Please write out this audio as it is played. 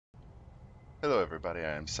Hello everybody,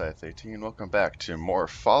 I am Scythe18. Welcome back to more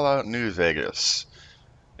Fallout New Vegas.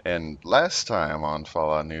 And last time on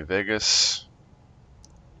Fallout New Vegas,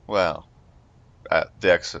 well,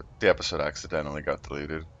 the episode accidentally got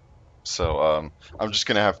deleted. So I'm just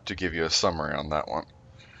gonna have to give you a summary on that one.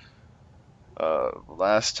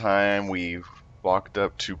 Last time we walked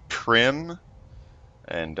up to Prim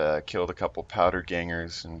and killed a couple powder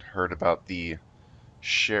gangers and heard about the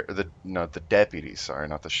the deputy, sorry,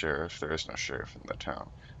 not the sheriff. There is no sheriff in the town.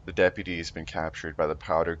 The deputy has been captured by the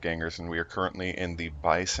powder gangers, and we are currently in the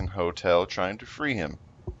Bison Hotel trying to free him.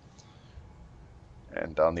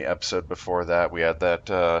 And on the episode before that, we had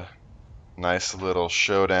that nice little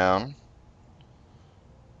showdown.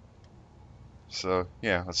 So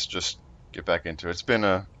yeah, let's just get back into it. It's been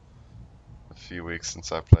a few weeks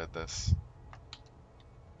since I played this.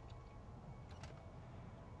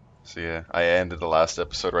 So yeah, I ended the last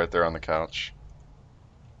episode right there on the couch.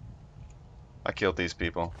 I killed these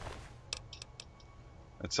people.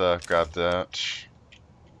 Let's grab that.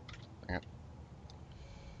 Like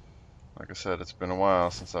I said, it's been a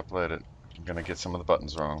while since I played it. I'm gonna get some of the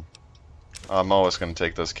buttons wrong. I'm always gonna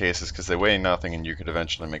take those cases because they weigh nothing and you could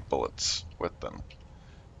eventually make bullets with them.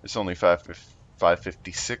 It's only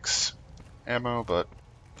 556 ammo, but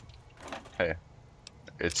hey,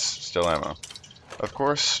 it's still ammo. Of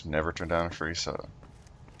course, never turn down a free soda.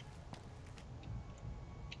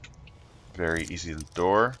 Very easy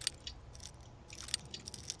door.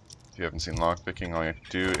 If you haven't seen lockpicking, all you have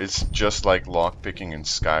to do, it's just like lockpicking in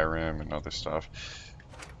Skyrim and other stuff.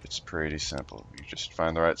 It's pretty simple. You just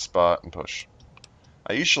find the right spot and push.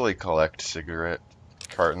 I usually collect cigarette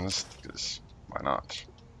cartons, because why not?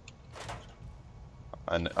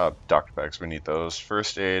 And doctor bags, we need those.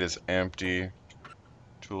 First aid is empty.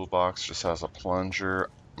 Toolbox just has a plunger.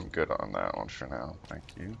 I'm good on that one for now, thank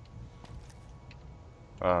you.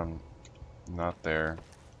 Not there.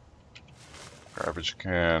 Garbage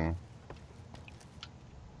can.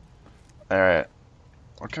 Alright.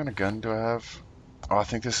 What kind of gun do I have? Oh, I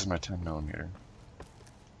think this is my 10mm. I'm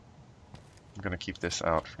gonna keep this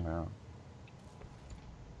out for now.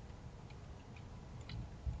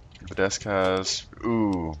 The desk has...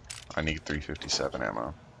 Ooh, I need 357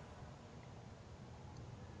 ammo.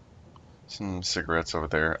 Some cigarettes over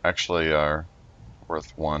there actually are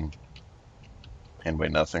worth 1 and weigh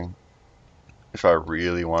nothing. If I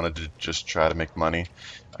really wanted to just try to make money,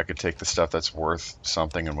 I could take the stuff that's worth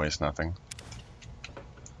something and weighs nothing.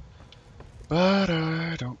 But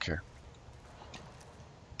I don't care.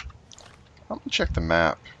 I'm gonna check the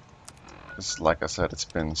map. Because like I said, it's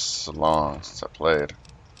been so long since I played.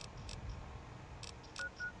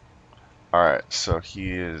 Alright, so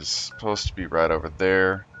he is supposed to be right over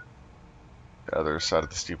there. The other side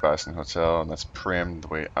of the Steve Bison Hotel, and that's Prim the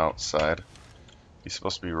way outside. He's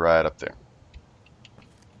supposed to be right up there.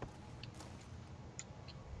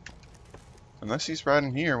 Unless he's right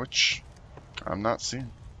in here, which I'm not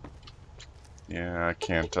seeing. Yeah, I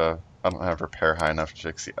can't, I don't have repair high enough to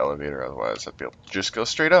fix the elevator, otherwise I'd be able to just go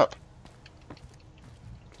straight up.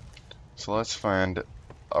 So let's find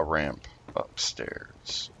a ramp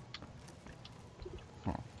upstairs.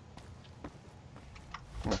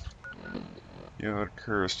 Yeah, it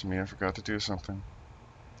occurs to me I forgot to do something.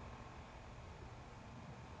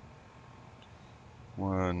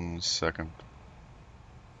 1 second.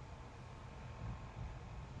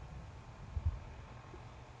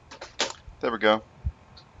 There we go.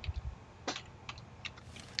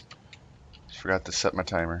 Forgot to set my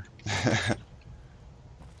timer.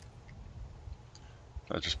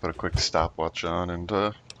 I just put a quick stopwatch on and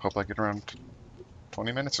hope I get around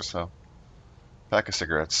 20 minutes or so. Pack of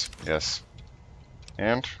cigarettes, yes.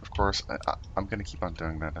 And, of course, I'm gonna keep on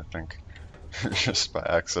doing that, I think. Just by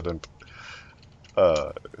accident.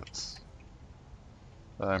 It's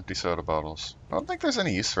empty soda bottles. I don't think there's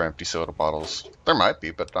any use for empty soda bottles. There might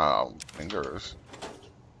be, but I don't think there is.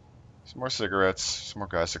 Some more cigarettes, some more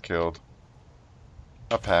guys are killed.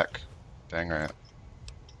 A pack. Dang right.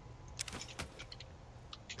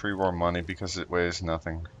 Pre-war money because it weighs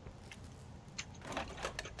nothing.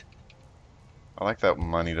 I like that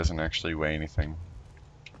money doesn't actually weigh anything.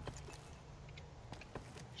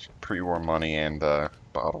 Pre-war money and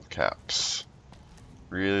bottle caps.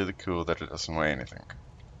 Really cool that it doesn't weigh anything.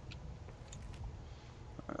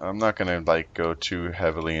 I'm not gonna like go too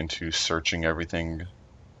heavily into searching everything.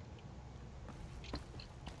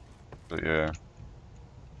 But yeah.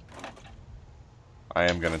 I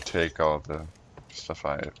am gonna take all the stuff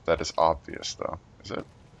that is obvious though. Is it?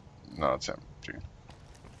 No, it's empty.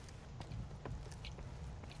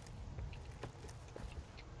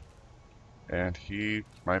 And he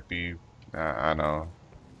might be, I know.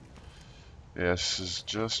 Yeah, this is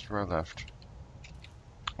just where I left.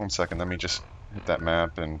 1 second, let me just hit that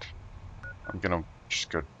map and I'm gonna just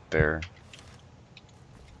go there.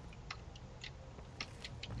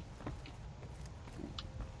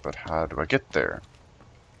 But how do I get there?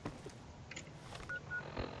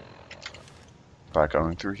 By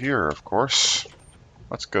going through here, of course.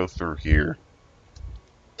 Let's go through here.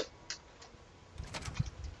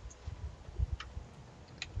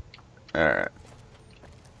 Alright.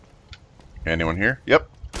 Anyone here? Yep.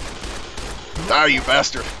 Die, you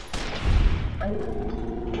bastard!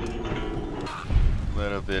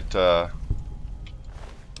 Little bit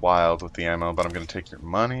wild with the ammo, but I'm gonna take your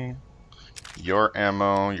money, your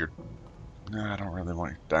ammo, your. No, I don't really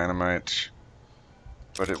want your dynamite,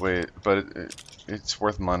 but it's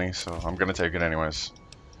worth money, so I'm gonna take it anyways.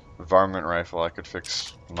 Varmint rifle, I could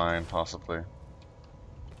fix mine possibly.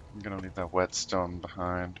 I'm gonna leave that whetstone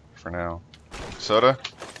behind for now. Soda,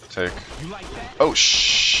 take. Oh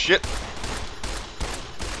shit!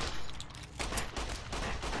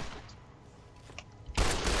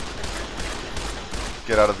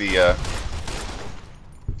 Get out of the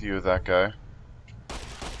view of that guy.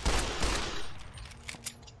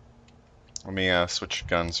 Let me switch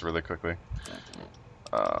guns really quickly.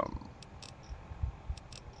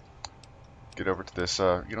 Get over to this.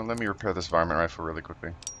 Let me repair this varmint rifle really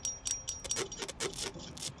quickly.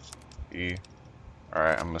 E.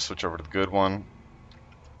 Alright, I'm gonna switch over to the good one.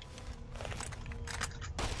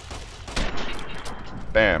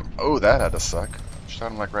 Bam. Oh, that had to suck.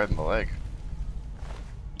 Shot him like right in the leg.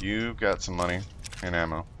 You got some money and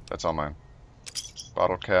ammo. That's all mine.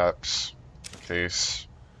 Bottle caps. Case.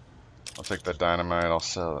 I'll take that dynamite. I'll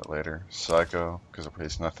sell it later. Psycho, because it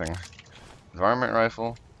pays nothing. Varmint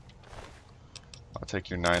rifle. I'll take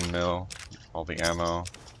your 9mm. All the ammo.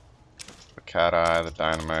 The cat eye. The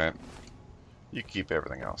dynamite. You keep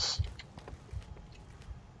everything else.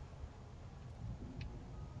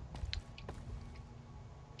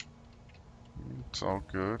 It's all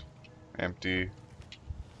good. Empty.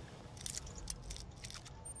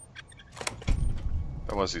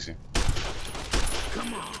 That was easy.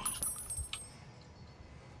 Come on.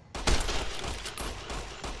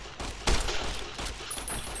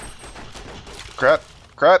 Crap!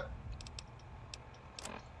 Crap!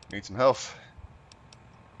 Need some health.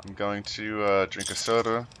 I'm going to drink a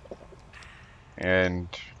soda and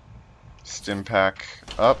stim pack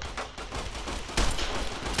up.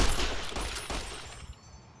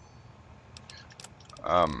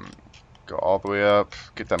 Go all the way up.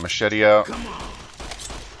 Get that machete out.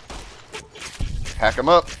 Hack him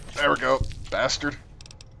up. There we go, bastard.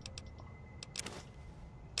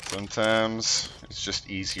 Sometimes it's just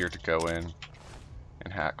easier to go in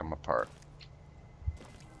and hack them apart.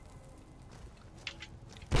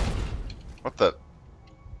 What the?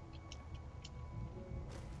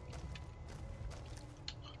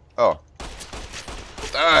 Oh.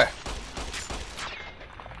 Die!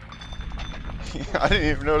 I didn't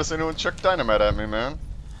even notice anyone chuck dynamite at me, man.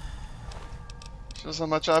 Shows how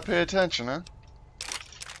much I pay attention, huh?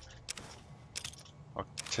 I'll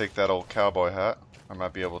take that old cowboy hat. I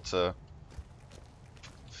might be able to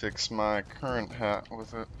fix my current hat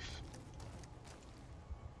with it.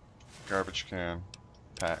 Garbage can.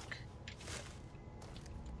 Pack.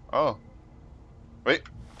 Oh. Wait.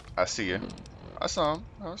 I see you. I saw him.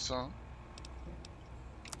 I saw him.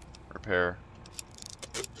 Repair.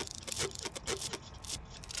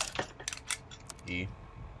 E.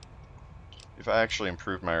 If I actually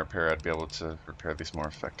improved my repair, I'd be able to repair these more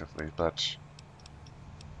effectively, but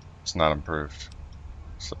it's not improved.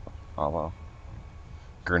 So, oh well.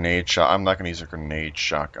 Grenade shot. I'm not going to use a grenade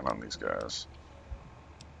shotgun on these guys.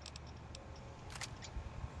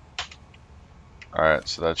 Alright,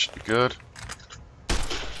 so that should be good.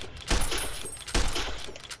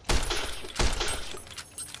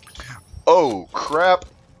 Oh, crap!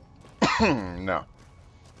 No.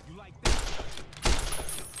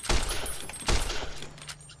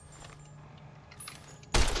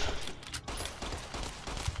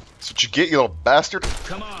 That's what you get, you little bastard.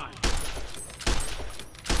 Come on.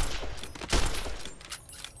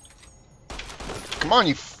 Come on,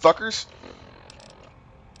 you fuckers.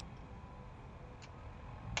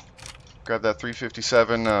 Grab that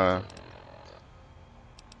 357,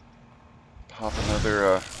 pop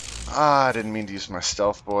another, I didn't mean to use my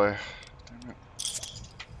stealth boy. Damn it.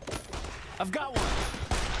 I've got one.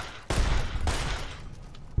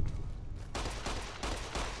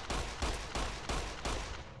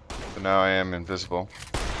 But now I am invisible.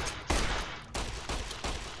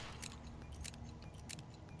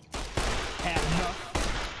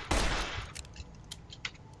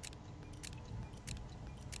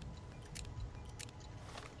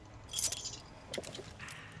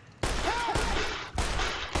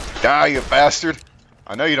 Die, you bastard!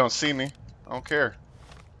 I know you don't see me. I don't care.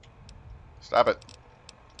 Stop it.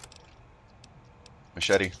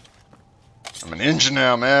 Machete. I'm a ninja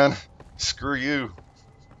now, man. Screw you.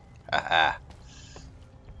 Haha.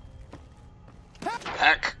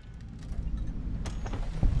 Heck.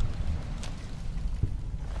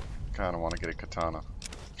 Kinda wanna get a katana.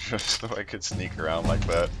 Just so I could sneak around like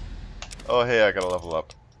that. Oh hey, I gotta level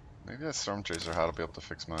up. Maybe that storm chaser how to be able to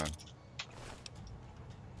fix mine.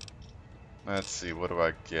 Let's see, what do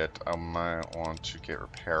I get? I might want to get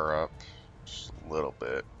repair up just a little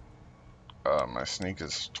bit. My sneak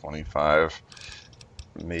is 25.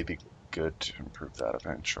 Maybe good to improve that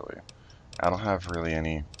eventually. I don't have really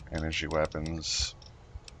any energy weapons,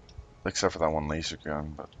 except for that one laser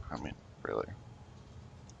gun, but I mean, really,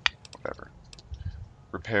 whatever.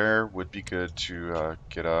 Repair would be good to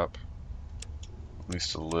get up, at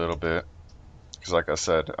least a little bit, because like I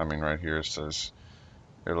said, I mean right here it says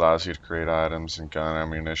it allows you to create items and gun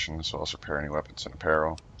ammunition, as well as repair any weapons and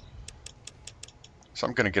apparel. So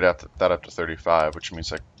I'm going to get that up to 35, which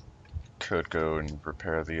means I could go and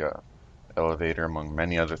repair the elevator, among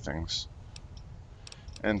many other things.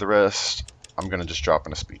 And the rest, I'm going to just drop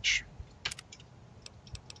in a speech.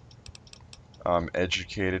 I'm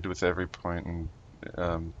educated with every point,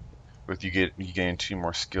 and you gain 2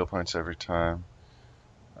 more skill points every time.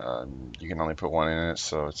 You can only put 1 in it,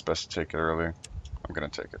 so it's best to take it early. I'm going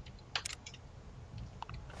to take it.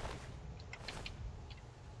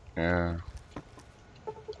 Yeah.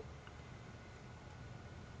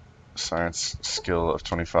 Science skill of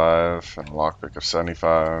 25 and lockpick of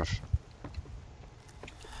 75.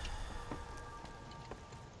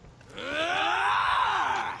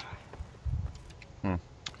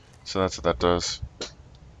 So that's what that does.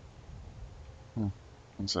 1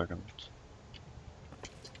 second.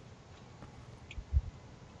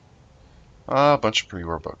 A bunch of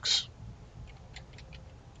pre-war books.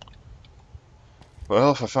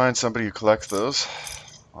 Well, if I find somebody who collects those,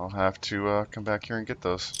 I'll have to come back here and get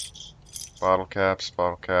those. Bottle caps,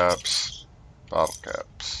 bottle caps, bottle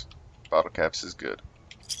caps. Bottle caps is good.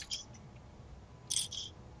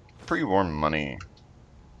 Pre-war money.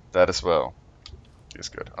 That as well is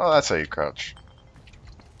good. Oh, that's how you crouch.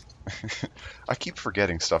 I keep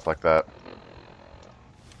forgetting stuff like that.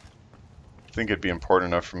 I think it'd be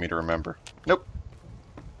important enough for me to remember. Nope.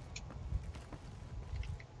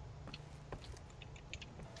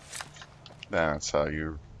 That's how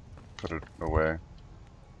you put it away.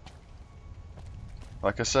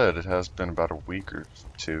 Like I said, it has been about a week or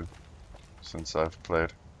 2 since I've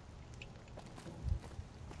played.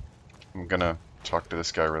 I'm gonna talk to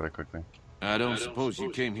this guy really quickly. I don't suppose you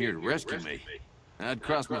came here to rescue me. I'd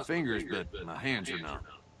cross my fingers, but my hands are numb.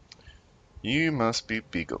 You must be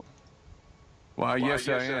Beagle. Why, yes,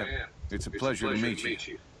 I am. It's a pleasure to meet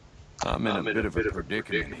you. I'm in a bit of a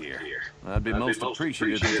predicament here. I'd be most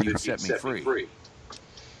appreciative if you'd set me free.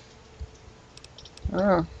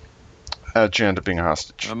 How'd you end up being a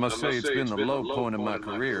hostage? I must say it's been the low point of my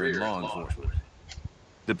career in law enforcement.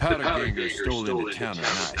 The powder gangers stole into town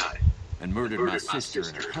at night and murdered my sister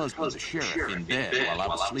and her husband, the sheriff, in bed while I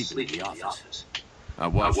was sleeping in the office. I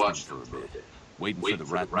watched them for a bit, waiting for the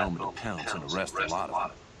right moment to pounce and arrest the lot of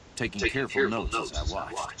them, taking careful notes as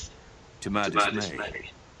I watched. To my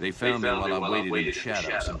dismay, they found me while I waited in the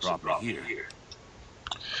shadows and brought me here.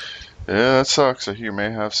 Yeah, that sucks. I hear you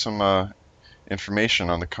may have some information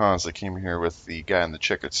on the cons that came here with the guy in the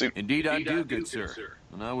checkered suit. Indeed I do, good sir.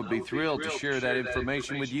 And I would be thrilled to share that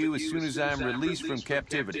information with you as soon as I am released from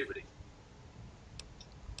captivity.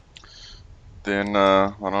 Then,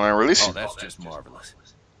 why don't I release you? Oh, that's just marvelous.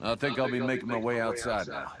 I think I'll be making my way outside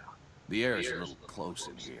now. The air is a little close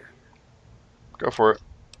in here. Go for it.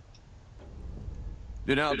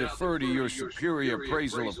 Then I'll defer to your superior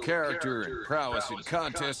appraisal of character and prowess in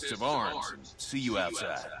contests of arms and see you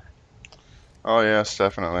outside. Oh yes,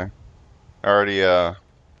 definitely. I already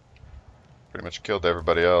pretty much killed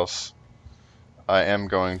everybody else. I am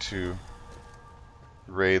going to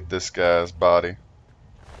raid this guy's body.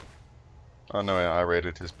 Oh no, I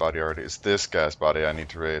raided his body already. It's this guy's body I need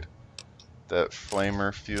to raid. That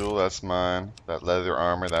flamer fuel, that's mine. That leather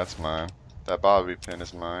armor, that's mine. That bobby pin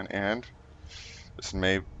is mine. And this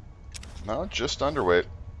may... no, just underweight.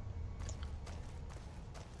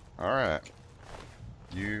 Alright.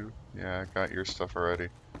 Yeah, I got your stuff already.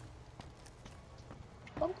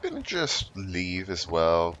 I'm gonna just leave as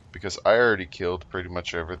well, because I already killed pretty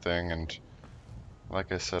much everything, and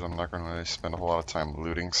like I said, I'm not gonna really spend a whole lot of time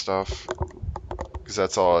looting stuff, because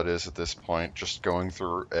that's all it is at this point, just going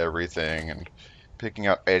through everything and picking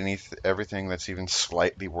out everything that's even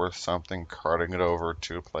slightly worth something, carting it over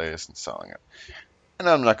to a place and selling it. And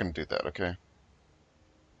I'm not going to do that, okay?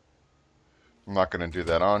 I'm not going to do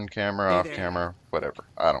that on camera, off camera, whatever.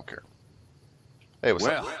 I don't care. Hey, what's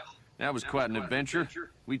up? Well, that was quite an adventure.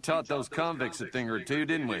 We taught those convicts a thing or two,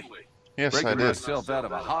 didn't we? Yes, I Breaking did. myself out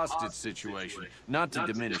of a hostage situation. Not to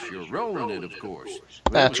diminish your role in it, of course.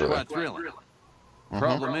 But it was Naturally. quite thrilling.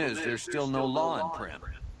 Problem is, there's still no law in Prim.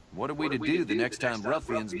 What are we to do the next time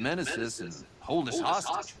ruffians menace us and hold us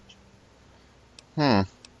hostage?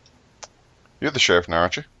 You're the sheriff now,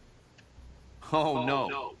 aren't you? Oh,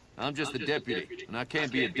 no. I'm just a deputy, and I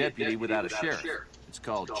can't be a deputy without a sheriff. It's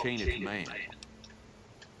called chain of command.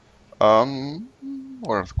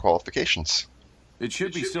 What are the qualifications? It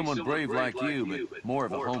should be someone brave like you, but more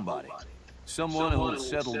of a homebody. Someone who'll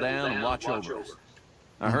settle down and watch over us.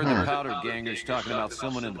 I heard the powder gangers talking about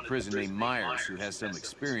someone in the prison named Myers who has some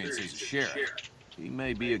experience as a sheriff. He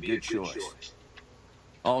may be a good choice.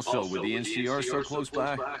 Also, with the NCR so close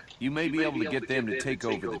by, you may be able to get them to take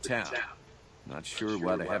over the town. Not sure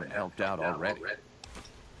why they haven't helped out already.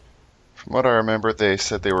 From what I remember, they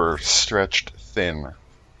said they were stretched thin.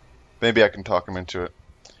 Maybe I can talk them into it.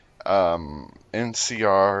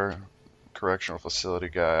 NCR, correctional facility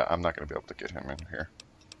guy, I'm not going to be able to get him in here.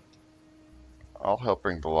 I'll help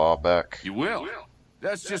bring the law back. You will?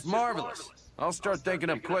 That's just marvelous. I'll start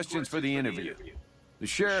thinking up questions for the interview. The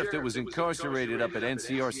sheriff that was incarcerated up at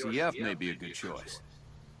NCRCF may be a good choice.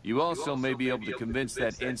 You also may be able to convince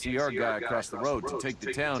that NCR guy across the road to take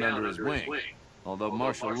the town under his wing. Although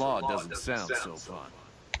martial law doesn't sound so fun.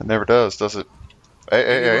 It never does it? Hey,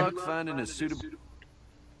 hey, Any hey. luck finding a suitable...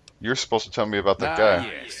 You're supposed to tell me about that guy.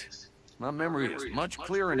 Yes. My memory is much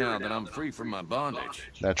clearer now that I'm free from my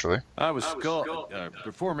bondage. Naturally. I was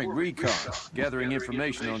performing recon, gathering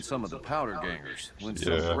information on some of the powder gangers, when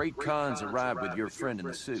some great cons arrived with your friend in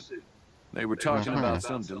the suit. They were talking about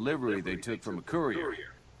some delivery they took from a courier.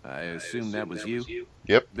 I assume that was you?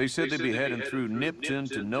 Yep. They said they'd be heading through Nipton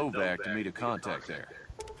to Novak to meet a contact there.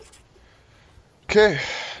 Okay.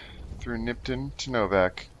 Through Nipton to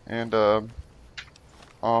Novak. And,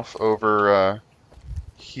 off over,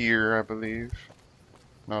 here, I believe.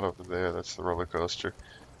 Not over there, that's the roller coaster.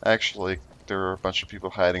 Actually, there were a bunch of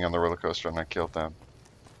people hiding on the roller coaster and I killed them.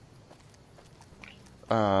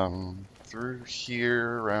 Through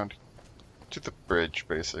here, around to the bridge,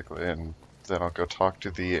 basically, and then I'll go talk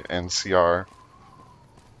to the NCR.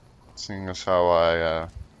 Seeing as how I,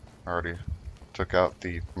 already took out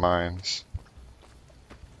the mines.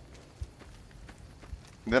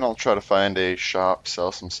 Then I'll try to find a shop,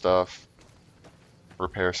 sell some stuff,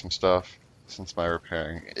 repair some stuff, since my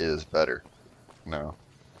repairing is better now.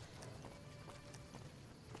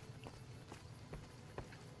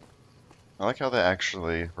 I like how they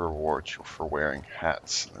actually reward you for wearing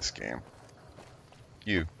hats in this game.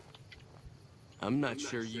 You. I'm not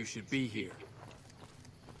sure you should be here.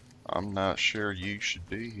 I'm not sure you should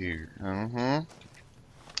be here.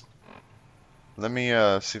 Let me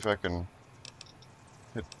see if I can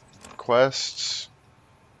hit quests.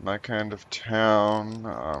 My kind of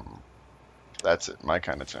town. That's it, my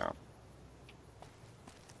kind of town.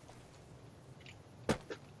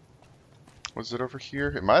 Was it over here?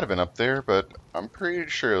 It might have been up there, but I'm pretty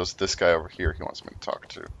sure it was this guy over here he wants me to talk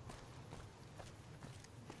to.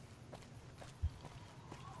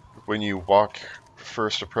 When you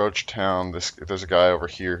first approach town, there's a guy over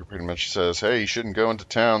here who pretty much says, hey, you shouldn't go into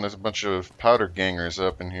town, there's a bunch of powder gangers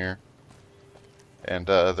up in here. And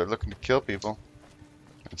they're looking to kill people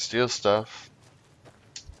and steal stuff.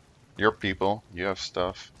 Your people, you have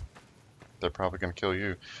stuff. They're probably going to kill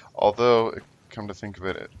you. Although, come to think of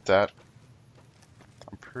it, that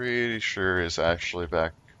I'm pretty sure is actually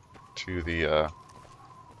back to the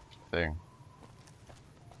thing.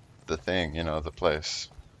 The thing, you know, the place.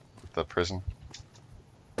 The prison.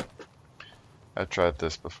 I tried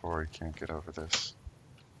this before, you can't get over this.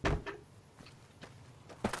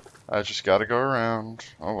 I just gotta go around.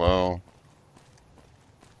 Oh well.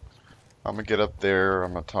 I'm gonna get up there,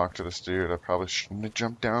 I'm gonna talk to this dude. I probably shouldn't have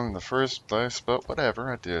jumped down in the first place, but whatever,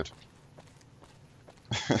 I did.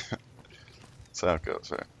 That's how it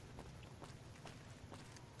goes, right?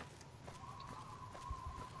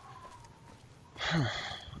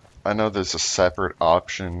 I know there's a separate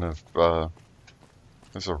option of,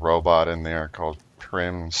 there's a robot in there called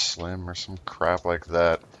Prim Slim or some crap like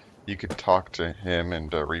that. You could talk to him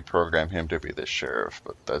and reprogram him to be the sheriff,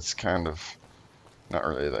 but that's kind of not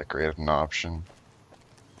really that great of an option.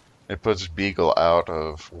 It puts Beagle out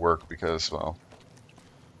of work because, well,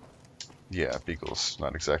 yeah, Beagle's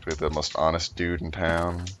not exactly the most honest dude in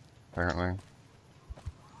town, apparently.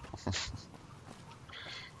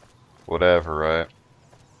 Whatever, right?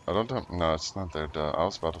 I don't, no, it's not their, I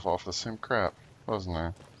was about to fall for the same crap. Wasn't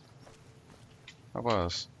I? I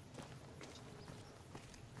was.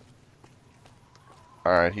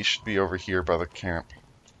 Alright, he should be over here by the camp.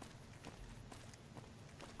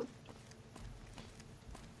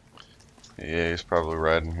 Yeah, he's probably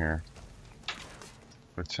right in here.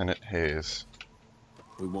 Lieutenant Hayes.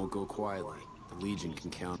 We won't go quietly. The Legion can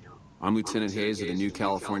count. I'm Lieutenant Hayes of the New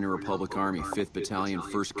California Republic Army, 5th Battalion,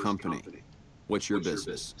 1st Company. What's your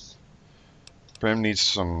business? Prim needs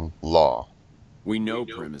some law. We know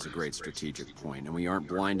Prim is a great strategic point, and we aren't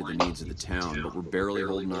blind to the needs of the town, but we're barely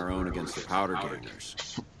holding our own against the powder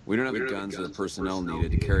gangers. We don't have the guns or the personnel needed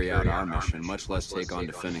to carry out our mission, much less take on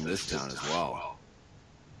defending this town as well.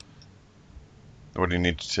 What do you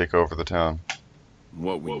need to take over the town?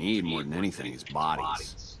 What we need more than anything is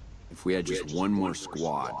bodies. If we had just one more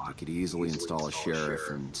squad, we could easily install a sheriff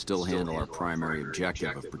and still handle our primary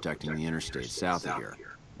objective of protecting the interstate south of here.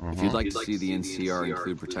 If you'd like to see the NCR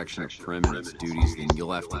include protection of Prim and its duties, then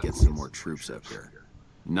you'll have to get some more troops up here.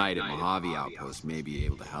 Knight at Mojave Outpost may be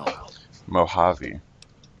able to help. Mojave.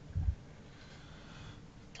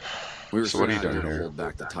 We were So what are you sent out doing here to here? hold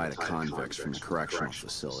back the tide of convicts from the correctional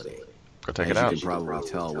facility. Go take As it you out. can probably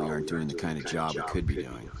tell, we aren't doing the kind of job we could be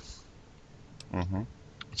doing.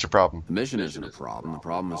 What's your problem? The mission isn't a problem. The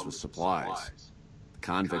problem is with supplies. The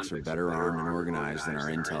convicts are better armed and organized than our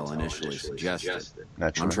intel initially suggested.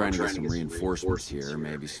 Naturally. I'm trying to get some reinforcements here,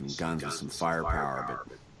 maybe some guns with some firepower,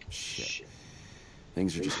 but shit.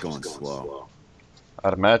 Things are just going slow.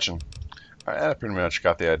 I'd imagine. Alright, I pretty much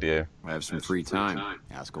got the idea. I have some free time.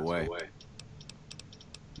 Ask away.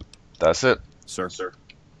 That's it. Sir.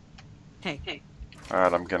 Hey.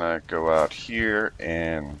 Alright, I'm gonna go out here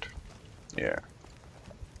and yeah.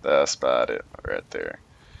 That's about it right there.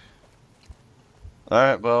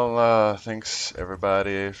 Alright, well, thanks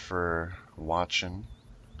everybody for watching.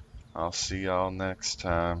 I'll see y'all next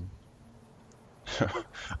time.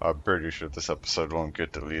 I'm pretty sure this episode won't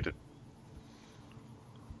get deleted.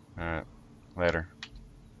 Alright, later.